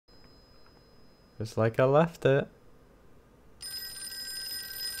Just like I left it.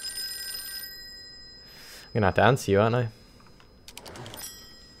 I'm gonna have to answer you, aren't I?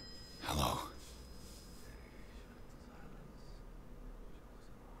 Hello.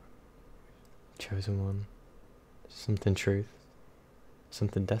 Chosen one. Something truth.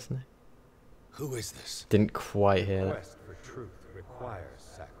 Something destiny. Who is this? Didn't quite hear that. Quest for truth requires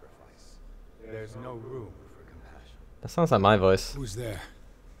sacrifice. There's no room for compassion. That sounds like my voice. Who's there?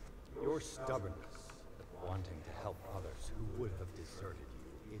 Your stubbornness, wanting to help others who would have deserted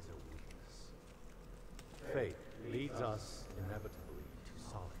you, is a weakness. Fate leads us inevitably to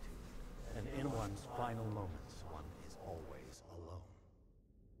solitude, and in one's final moments, one is always alone.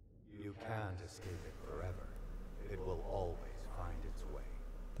 You can't escape it forever. It will always find its way.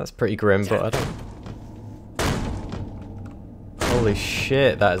 That's pretty grim, but I don't... Holy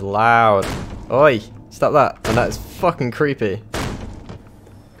shit, that is loud. Oi! Stop that. And that is fucking creepy.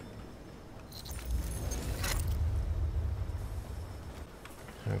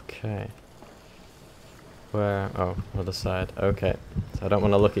 Okay. Where? Oh, other side. Okay. So I don't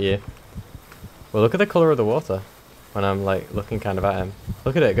want to look at you. Well, look at the colour of the water. When I'm like looking kind of at him.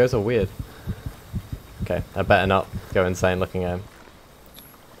 Look at it, it goes all weird. Okay, I better not go insane looking at him.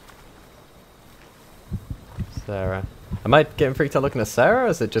 Sarah. Am I getting freaked out looking at Sarah, or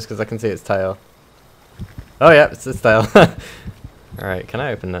is it just because I can see its tail? Oh yeah, it's its tail. Alright, can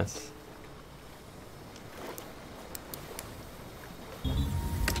I open this?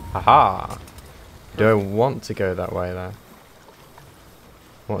 Haha! Do I want to go that way though?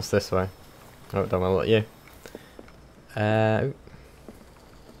 What's this way? Oh, don't want to let you.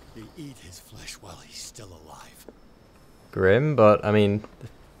 They eat his flesh while he's still alive. Grim, but I mean,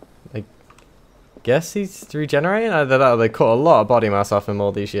 I guess he's regenerating. Either that or they cut a lot of body mass off him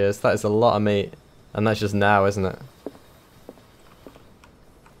all these years. That is a lot of meat, and that's just now, isn't it?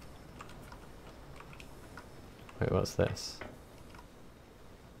 Wait, what's this?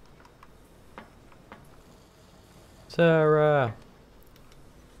 Sarah.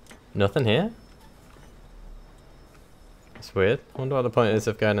 Nothing here? That's weird. I wonder what the point is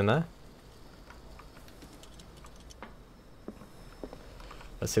of going in there.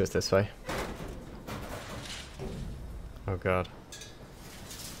 Let's see what's this way. Oh god.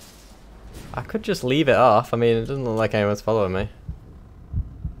 I could just leave it off. I mean, it doesn't look like anyone's following me.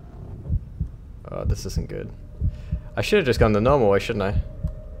 Oh, this isn't good. I should have just gone the normal way, shouldn't I?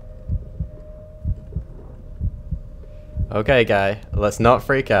 Okay, guy, let's not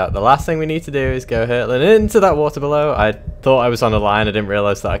freak out. The last thing we need to do is go hurtling into that water below. I thought I was on a line. I didn't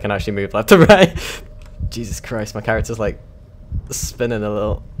realize that I can actually move left to right. Jesus Christ, my character's like spinning a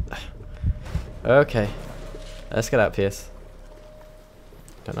little. Okay, let's get out, Pierce.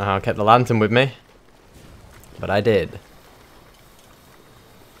 Don't know how I kept the lantern with me, but I did.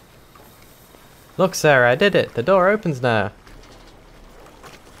 Look, Sarah, I did it. The door opens now.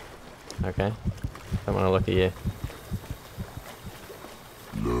 Okay, don't want to look at you.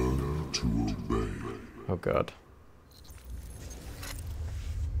 Learn to obey. Oh god.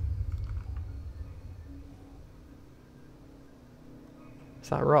 Is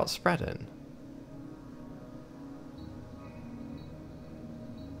that rot spreading?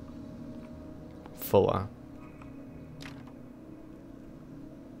 Fuller.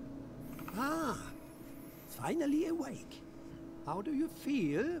 Ah, finally awake. How do you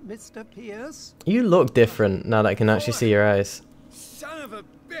feel, Mr. Pierce? You look different now that I can actually see your eyes. Son of a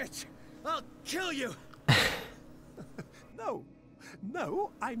bitch! I'll kill you!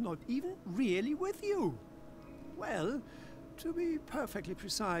 No, I'm not even really with you. Well, to be perfectly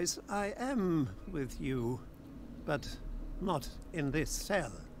precise, I am with you, but not in this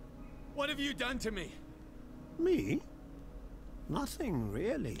cell. What have you done to me? Me? Nothing,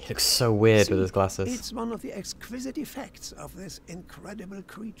 really. He looks so weird with his glasses. It's one of the exquisite effects of this incredible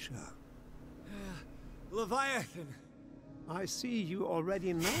creature. Leviathan! I see you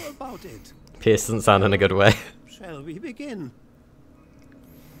already know about it. Pierce doesn't sound in a good way. Shall we begin?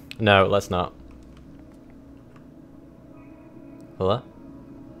 No, let's not. Hello?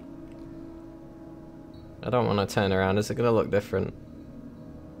 I don't want to turn around. Is it going to look different?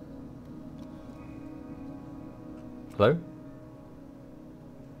 Hello?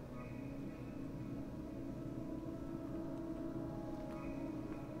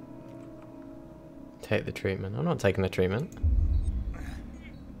 Take the treatment. I'm not taking the treatment.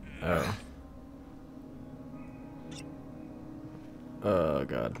 Oh. Oh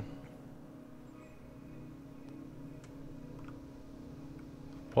god.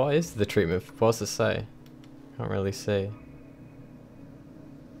 What is the treatment? What does it say? Can't really see.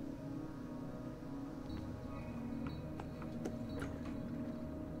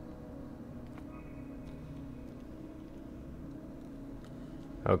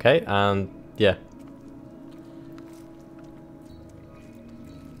 Okay, and yeah.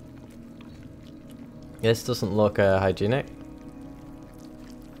 This doesn't look hygienic.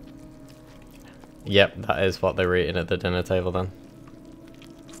 Yep, that is what they were eating at the dinner table then.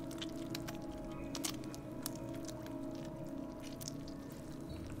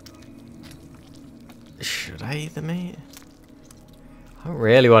 Should I eat the meat? I don't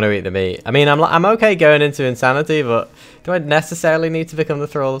really want to eat the meat. I mean, I'm okay going into insanity, but do I necessarily need to become the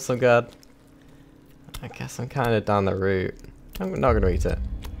thrall of some god? I guess I'm kind of down the route. I'm not going to eat it.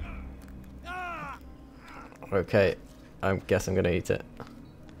 Okay, I guess I'm going to eat it.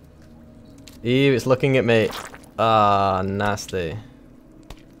 Ew, it's looking at me. Ah, nasty.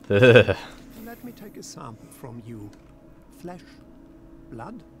 Let me take a sample from you. Flesh,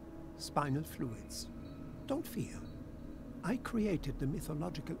 blood, spinal fluids. Don't fear. I created the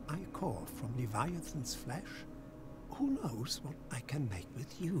mythological ichor from Leviathan's flesh. Who knows what I can make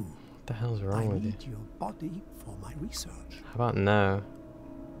with you? What the hell's wrong with you? I need your body for my research. How about no?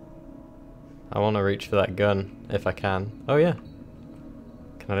 I want to reach for that gun, if I can. Oh yeah.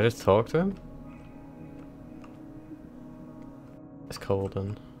 Can I just talk to him? It's cold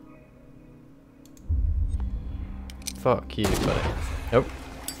and... Fuck you, buddy. Nope.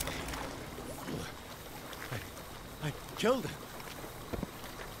 I killed him.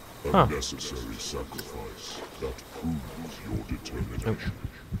 Huh. Unnecessary sacrifice that proves your determination.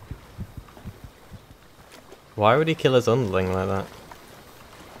 Why would he kill his underling like that?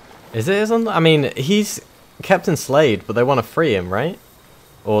 Is it his underling? I mean, he's kept enslaved, but they want to free him, right?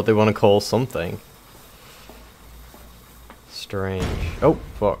 Or they want to call something. Strange. Oh,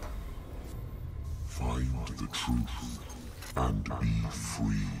 fuck. Find the truth and be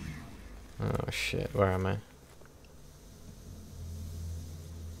free. Oh shit, where am I?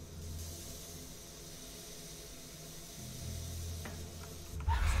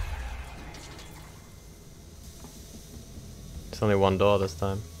 It's only one door this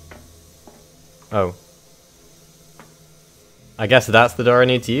time. Oh. I guess that's the door I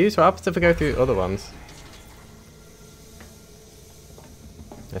need to use. What happens if I go through other ones?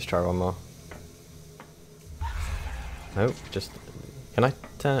 Let's try one more. Nope, just... Can I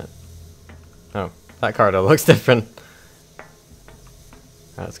turn it? Oh, that corridor looks different.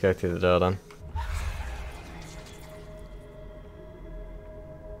 Right, let's go through the door then.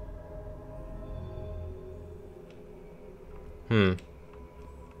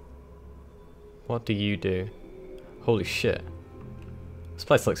 What do you do? Holy shit. This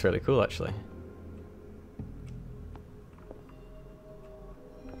place looks really cool actually.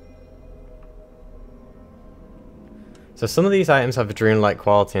 So some of these items have a dream-like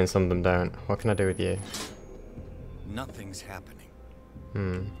quality and some of them don't. What can I do with you? Nothing's happening.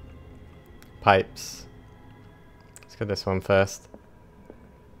 Pipes. Let's go this one first.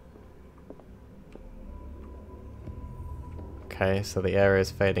 Okay, so the area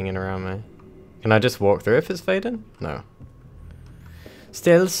is fading in around me. Can I just walk through if it's fading? No.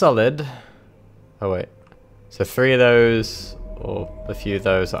 Still solid. Oh wait. So 3 of those, or a few of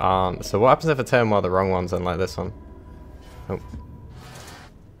those aren't. So what happens if I turn one of the wrong ones in, like this one? Oh.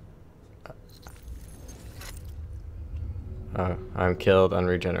 Oh, I'm killed and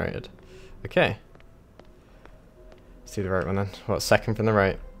regenerated. Okay. Let's do the right one then. What, second from the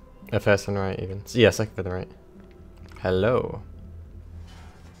right? First from the right even. Yeah, second from the right. Hello.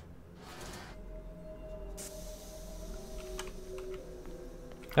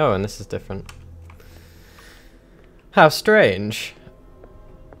 Oh, and this is different. How strange.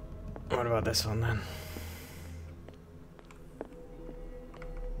 What about this one then?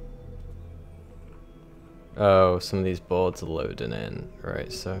 Oh, some of these boards are loading in.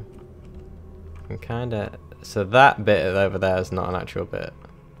 Right, so I'm kinda... So that bit over there is not an actual bit.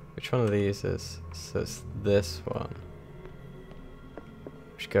 Which one of these is? So it's this one.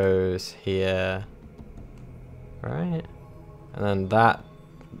 Which goes here. Right? And then that...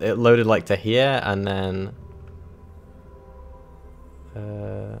 It loaded like to here, and then...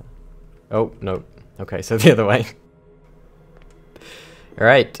 Oh, no. Okay, so the other way.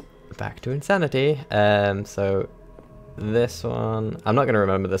 Alright. Back to insanity. So this one, I'm not going to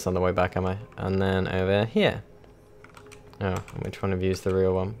remember this on the way back, am I? And then over here. Oh, and which one of you is the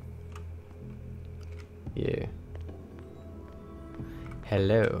real one? You.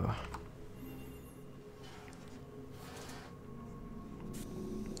 Hello.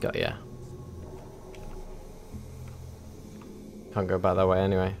 Got ya. Can't go back that way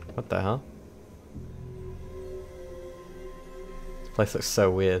anyway. What the hell? This place looks so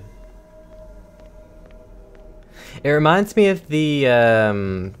weird. It reminds me of the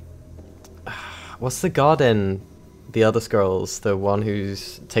what's the god in the other scrolls, the one who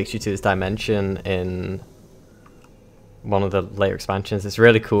takes you to this dimension in one of the later expansions. It's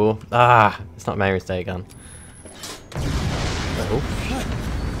really cool. Ah, it's not Mary's Day again. Oh.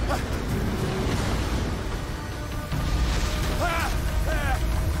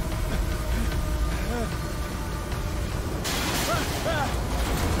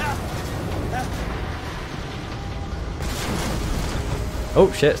 Oh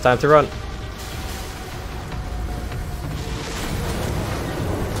shit, it's time to run.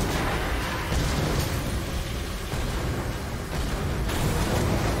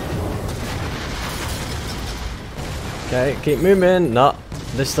 Okay, keep moving. No,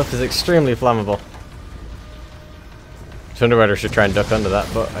 this stuff is extremely flammable. I wonder whether I should try and duck under that,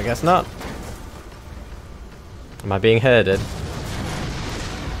 but I guess not. Am I being herded?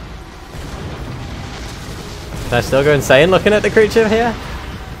 Can I still go insane looking at the creature here?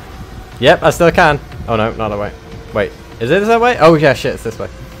 Yep, I still can. Oh no, not that way. Wait, is it that way? Oh yeah, shit, it's this way.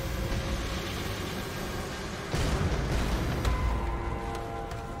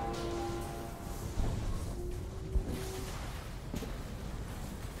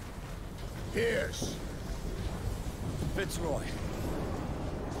 Pierce. Fitzroy.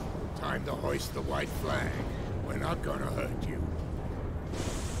 Time to hoist the white flag. We're not gonna hurt you.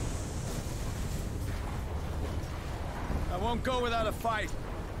 I won't go without a fight.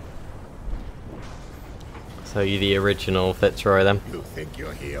 So you're the original Fitzroy then? You think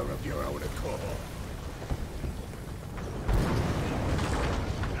you're here of your own accord?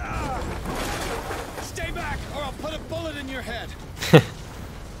 Stay back, or I'll put a bullet in your head.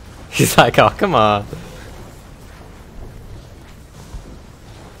 He's like, oh, come on.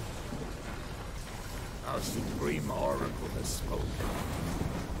 Our supreme oracle has spoken.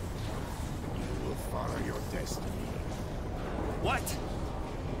 You will follow your destiny. What?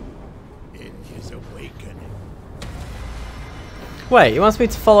 In his awakening. Wait, he wants me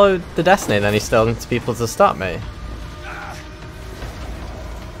to follow the destiny, then he's still into people to stop me.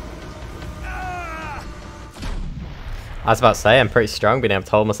 I was about to say, I'm pretty strong being able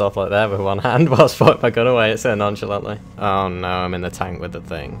to hold myself like that with one hand whilst putting my gun away so nonchalantly. Oh no, I'm in the tank with the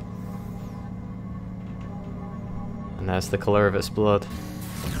thing. And there's the colour of its blood.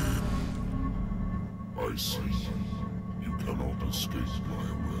 I see. You cannot escape my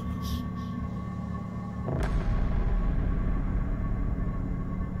awareness.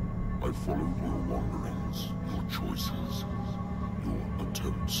 I followed your wanderings, your choices, your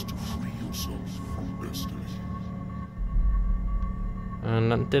attempts to free yourself from destiny.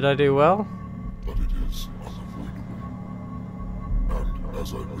 And did I do well? But it is unavoidable. And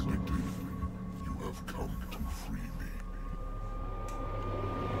as I predicted, you have come to free me.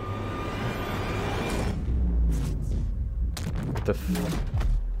 The f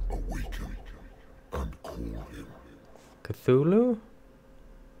Awaken and call him. Cthulhu?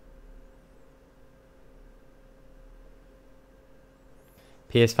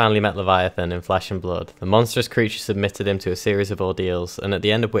 Pierce finally met Leviathan in flesh and blood. The monstrous creature submitted him to a series of ordeals, and at the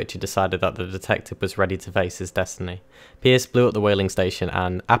end of which he decided that the detective was ready to face his destiny. Pierce blew up the whaling station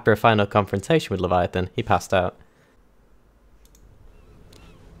and, after a final confrontation with Leviathan, he passed out.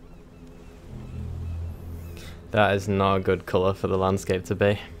 That is not a good colour for the landscape to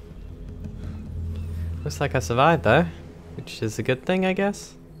be. Looks like I survived though, which is a good thing, I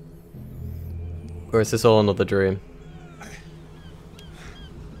guess. Or is this all another dream?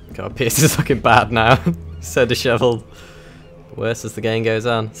 God, Pierce is looking bad now. So dishevelled. Worse as the game goes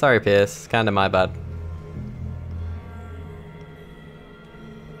on. Sorry, Pierce. It's kind of my bad.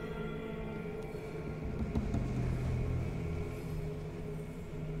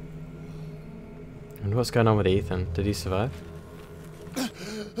 And what's going on with Ethan? Did he survive?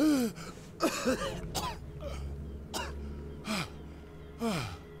 The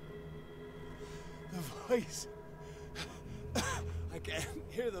voice. I can't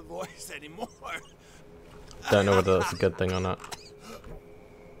hear the voice anymore. Don't know whether that's a good thing or not.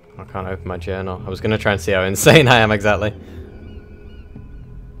 I can't open my journal. I was going to try and see how insane I am exactly. What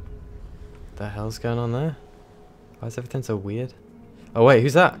the hell's going on there? Why is everything so weird? Oh wait,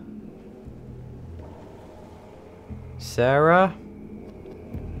 who's that? Sarah?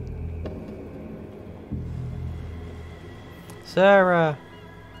 Sarah?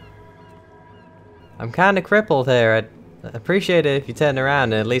 I'm kind of crippled here. I'd appreciate it if you turn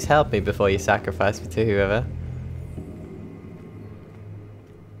around and at least help me before you sacrifice me to whoever.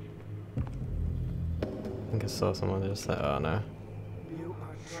 I think I saw someone just like, oh no. You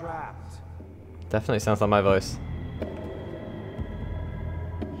are trapped. Definitely sounds like my voice.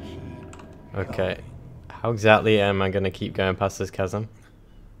 Okay. How exactly am I going to keep going past this chasm?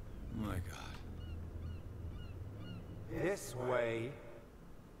 My God. This way.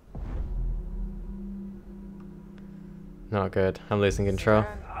 Not good. I'm losing control.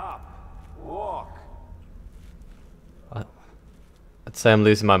 Stand up. Walk. I'd say I'm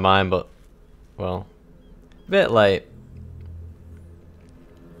losing my mind, but, well, a bit late.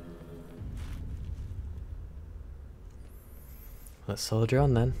 Let's soldier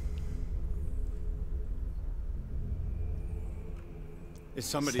on then. Is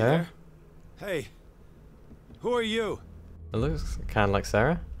somebody Sarah? there? Hey, who are you? It looks kind of like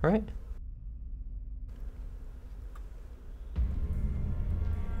Sarah, right?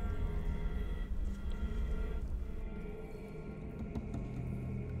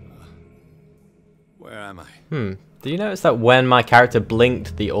 Where am I? Do you notice that when my character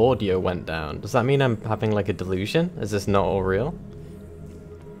blinked, the audio went down? Does that mean I'm having like a delusion? Is this not all real?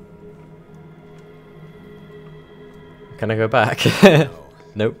 Can I go back?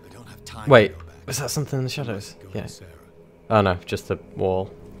 Nope. I don't have time. Wait, to go back. was that something in the shadows? Go to Yeah. Sarah. Oh no, just a wall.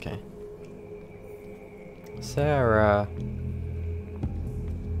 Okay. Sarah.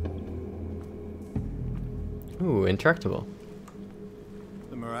 Ooh, interactable.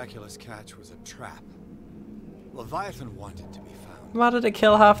 The miraculous catch was a trap. Leviathan wanted to be found. Why did it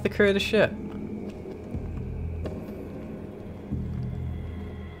kill half the crew of the ship?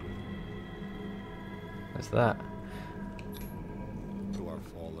 What's that? To our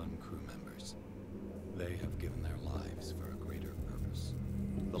fallen crew members. They have given their lives for a greater purpose.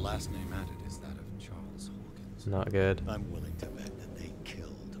 The last name added is that of Charles Hawkins. Not good. I'm willing to bet that they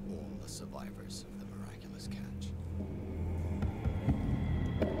killed all the survivors of the miraculous catch.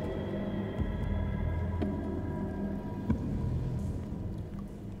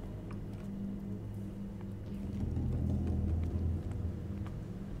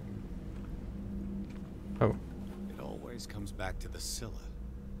 Oh. It always comes back to the Scylla.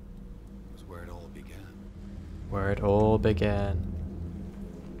 It was where it all began. Where it all began.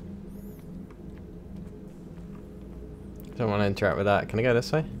 Don't want to interact with that. Can I go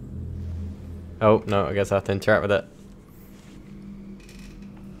this way? Oh, no, I guess I have to interact with it.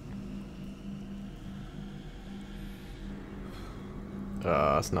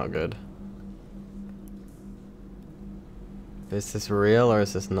 Oh, that's not good. Is this real or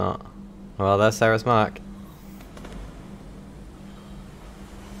is this not? Well, there's Sarah's mark.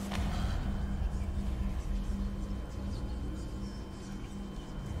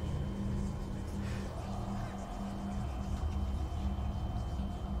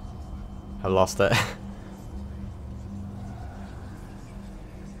 I lost it.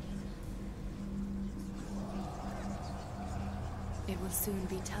 It will soon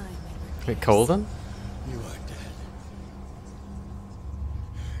be time. Bit colden? You are dead.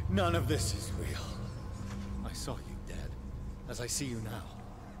 None of this is real. I saw you dead, as I see you now.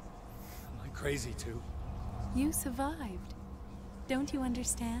 Am I crazy too? You survived. Don't you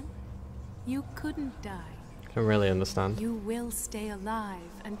understand? You couldn't die. I don't really understand. You will stay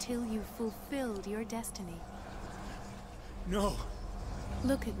alive until you've fulfilled your destiny. No.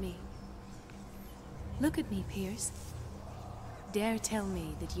 Look at me. Look at me, Pierce. Dare tell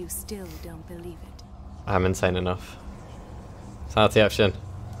me that you still don't believe it. I'm insane enough. Sanity option.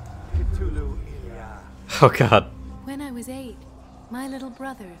 Cthulhu Oh god. When I was 8, my little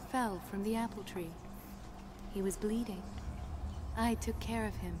brother fell from the apple tree. He was bleeding. I took care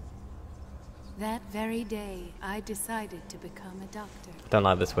of him. That very day, I decided to become a doctor. Don't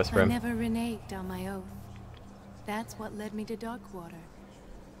like this I whispering. never reneged on my oath. That's what led me to Darkwater.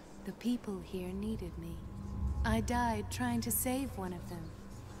 The people here needed me. I died trying to save one of them.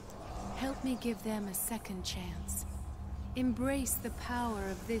 Help me give them a second chance. Embrace the power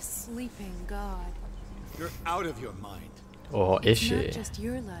of this sleeping god. You're out of your mind. Or is It's she? not just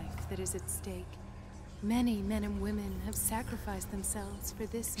your life that is at stake. Many men and women have sacrificed themselves for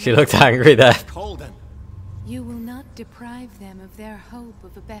this. She looked angry there. Colden. You will not deprive them of their hope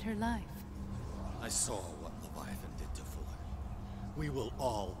of a better life. I saw what Leviathan did to Fuller. We will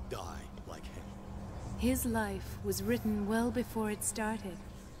all die like him. His life was written well before it started.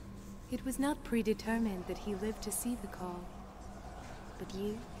 It was not predetermined that he lived to see the call. But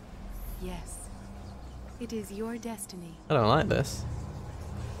you, yes. It is your destiny. I don't like this.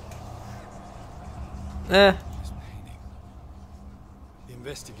 This painting. The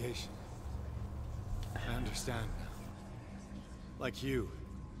investigation. I understand now. Like you,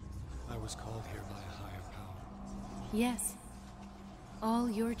 I was called here by a higher power. Yes. All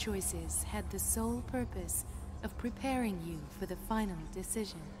your choices had the sole purpose of preparing you for the final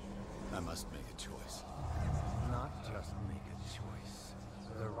decision. I must make a choice. Not just make a choice,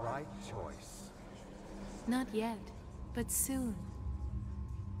 the right choice. Not yet, but soon.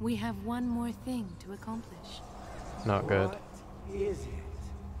 We have one more thing to accomplish. Not good. What is it?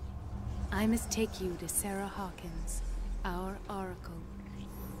 I must take you to Sarah Hawkins, our oracle.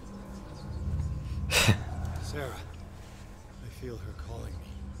 Sarah, I feel her calling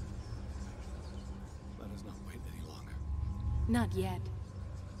me. Let us not wait any longer. Not yet.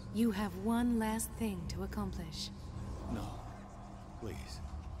 You have one last thing to accomplish. No, please.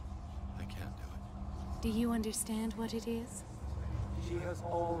 I can't do it. Do you understand what it is? She has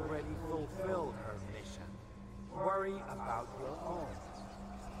already fulfilled her mission. Worry about your own.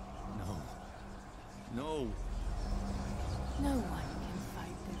 No. No. No one can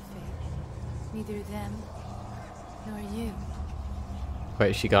fight their fate. Neither them, nor you.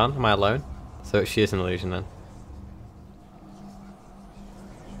 Wait, is she gone? Am I alone? So she is an illusion then.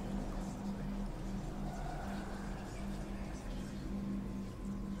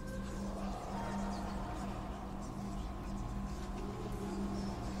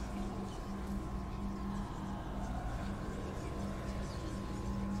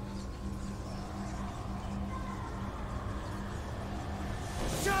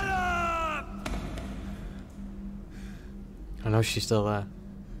 I know she's still there.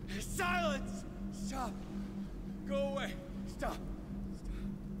 Silence! Stop! Go away! Stop!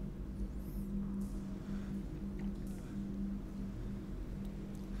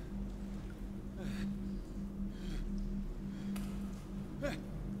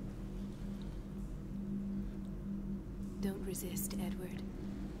 Don't resist, Edward.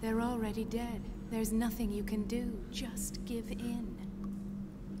 They're already dead. There's nothing you can do. Just give in.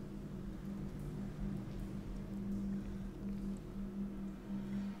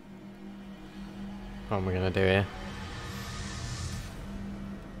 What am I gonna do here?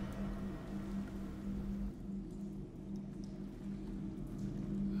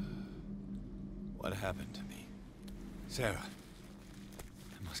 What happened to me? Sarah.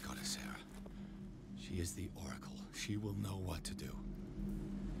 I must go to Sarah. She is the Oracle. She will know what to do.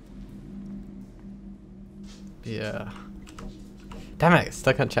 Yeah. Damn it!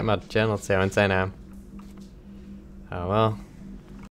 Still can't check my journal to see how insane I am. Oh well.